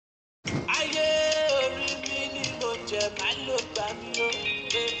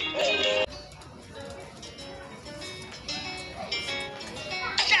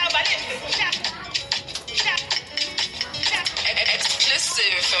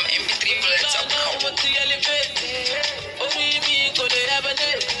Exclusive from mp3bullets.com.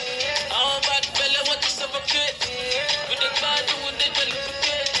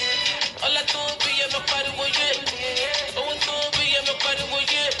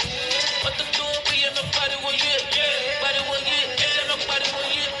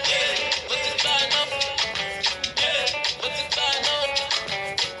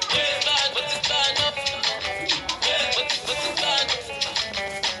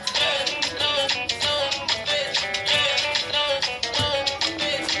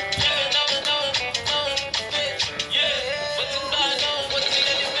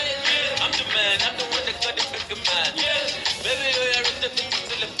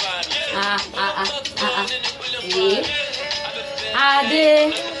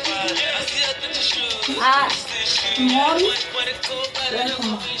 Ade. Mom.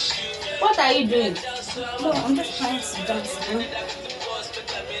 Welcome. What are you doing? No, I'm just trying to sit down.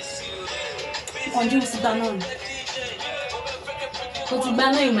 Continue to sit down on. Go to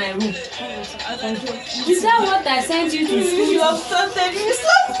Bano in my room. Is that what I sent you to school? You have started me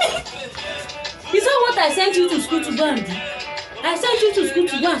something. Is that what I sent you to school to go and do? I sent you to school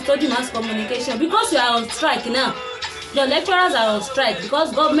to go and study mass communication because you are on strike now. The lecturers are on strike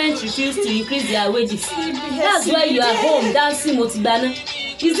because government refused to increase their wages. That's why you are home dancing Motibana.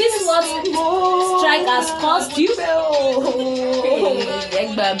 Is this what strike has cost you?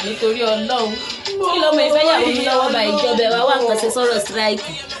 Egba mi torí Ọlọ́run. Kí ló mọ ìfẹ́ yàwó mi lọ́wọ́ bá ìjọba ẹ̀ wá wá nǹkan ṣe sọ̀rọ̀ strike.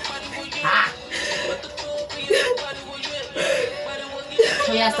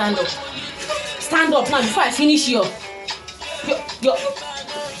 Oya stand up. Stand up now before I finish your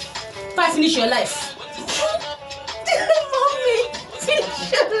life. Mommy, finish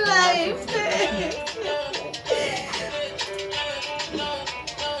your life.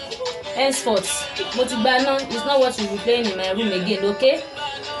 Henceforth, Motibana is not what you will be playing in my room again, okay?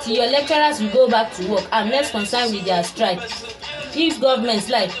 Till your lecturers will go back to work. I'm less concerned with their strike. If governments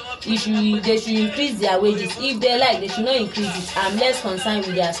like, they should increase their wages. If they like, they should not increase it. I'm less concerned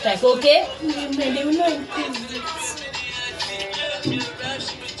with their strike, okay? They will not increase it.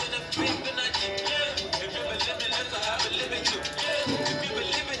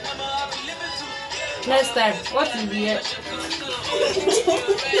 Next time, what will be here?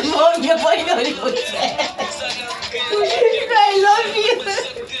 Mom, your boy don't even care. I love you.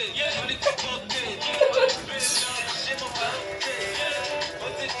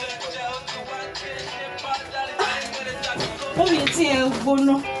 Mommy, it's here,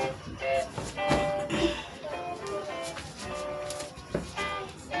 Bono.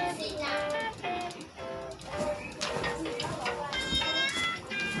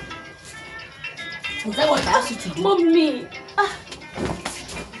 Is that what I asked you to do? Mommy.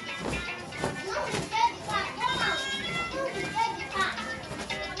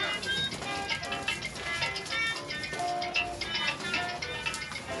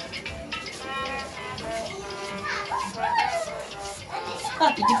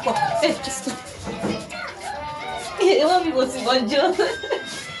 Did you pop? Just. It won't be what's on Joe.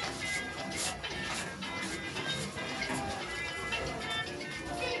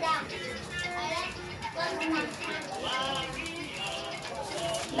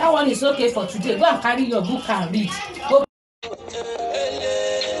 That one is okay for today. Go and carry your book and read. Go